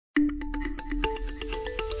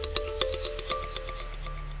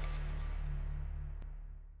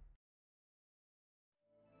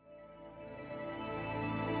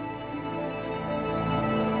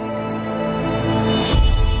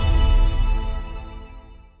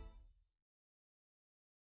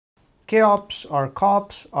KOps or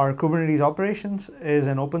Kops or Kubernetes Operations is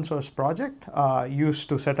an open source project used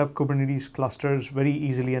to set up Kubernetes clusters very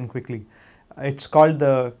easily and quickly. It's called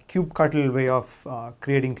the kubectl way of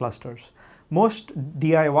creating clusters. Most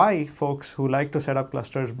DIY folks who like to set up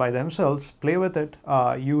clusters by themselves, play with it,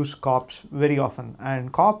 use Kops very often.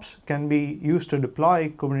 And Kops can be used to deploy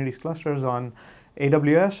Kubernetes clusters on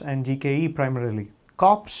AWS and GKE primarily.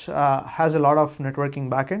 Kops has a lot of networking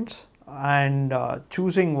backends, and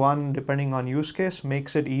choosing one depending on use case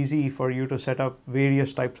makes it easy for you to set up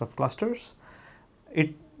various types of clusters.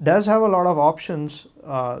 It does have a lot of options,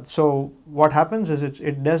 so what happens is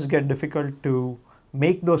it does get difficult to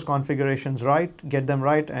make those configurations right, get them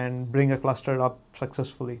right, and bring a cluster up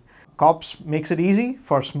successfully. Kops makes it easy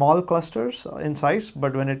for small clusters in size,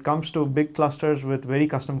 but when it comes to big clusters with very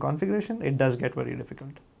custom configuration, it does get very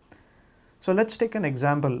difficult. So let's take an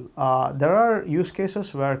example. There are use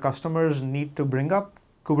cases where customers need to bring up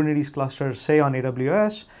Kubernetes clusters, say on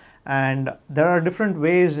AWS, and there are different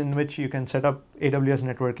ways in which you can set up AWS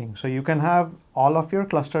networking. So you can have all of your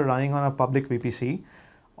cluster running on a public VPC,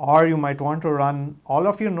 or you might want to run all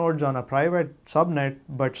of your nodes on a private subnet,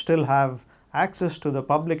 but still have access to the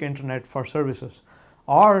public internet for services.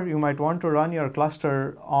 Or you might want to run your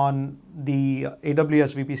cluster on the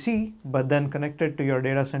AWS VPC, but then connect it to your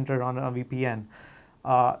data center on a VPN.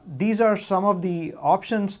 These are some of the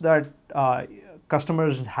options that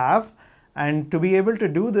customers have. And to be able to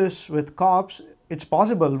do this with Kops, it's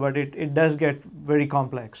possible, but it does get very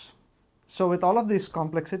complex. So with all of these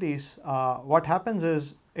complexities, what happens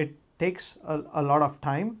is it takes a lot of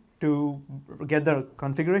time to get the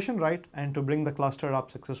configuration right and to bring the cluster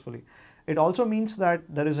up successfully. It also means that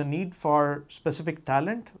there is a need for specific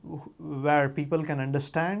talent where people can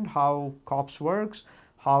understand how Kops works,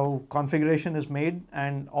 how configuration is made,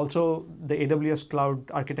 and also the AWS cloud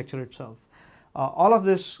architecture itself. All of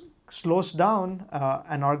this slows down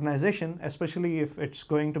an organization, especially if it's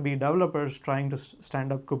going to be developers trying to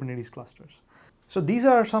stand up Kubernetes clusters. So these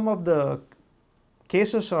are some of the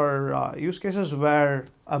cases or use cases where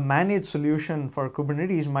a managed solution for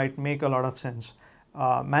Kubernetes might make a lot of sense.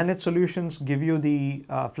 Managed solutions give you the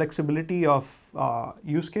flexibility of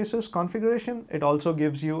use cases configuration. It also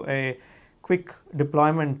gives you a quick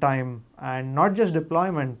deployment time, and not just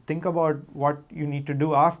deployment, think about what you need to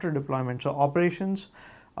do after deployment. So operations,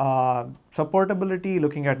 supportability,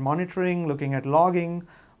 looking at monitoring, looking at logging,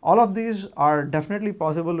 all of these are definitely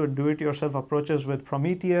possible with do-it-yourself approaches with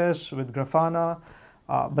Prometheus, with Grafana,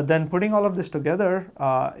 but then putting all of this together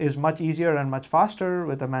is much easier and much faster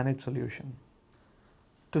with a managed solution.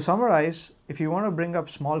 To summarize, if you want to bring up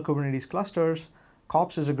small Kubernetes clusters,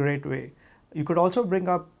 Kops is a great way. You could also bring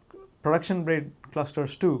up production-grade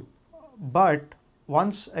clusters too, but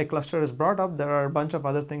once a cluster is brought up, there are a bunch of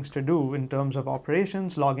other things to do in terms of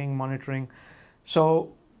operations, logging, monitoring.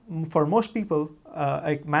 So for most people,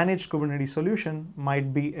 a managed Kubernetes solution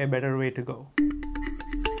might be a better way to go.